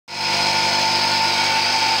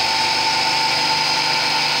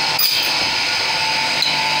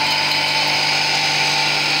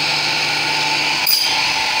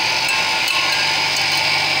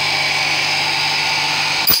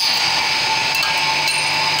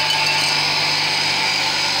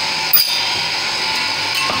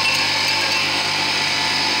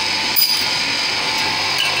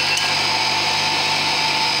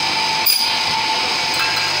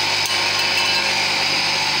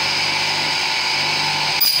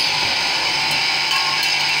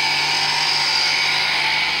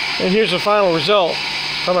And here's the final result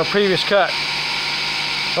from our previous cut.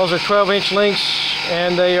 Those are 12-inch links,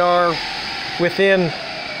 and they are within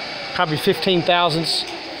probably 15 thousandths,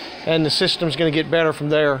 and the system's going to get better from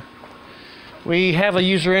there. We have a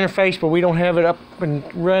user interface, but we don't have it up and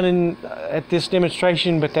running at this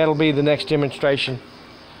demonstration, but that'll be the next demonstration.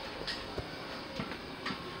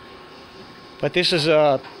 But this is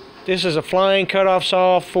a flying cutoff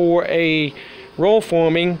saw for a roll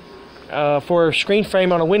forming for a screen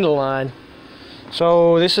frame on a window line.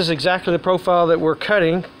 So this is exactly the profile that we're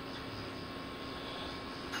cutting.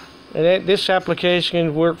 And this application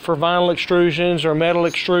can work for vinyl extrusions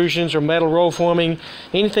or metal roll forming,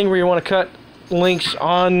 anything where you want to cut links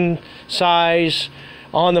on size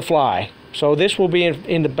on the fly. So this will be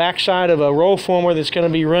in the backside of a roll former that's going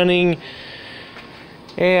to be running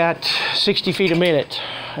at 60 feet a minute,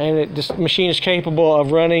 and this machine is capable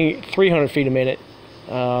of running 300 feet a minute.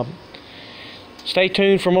 Stay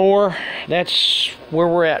tuned for more. That's where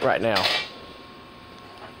we're at right now.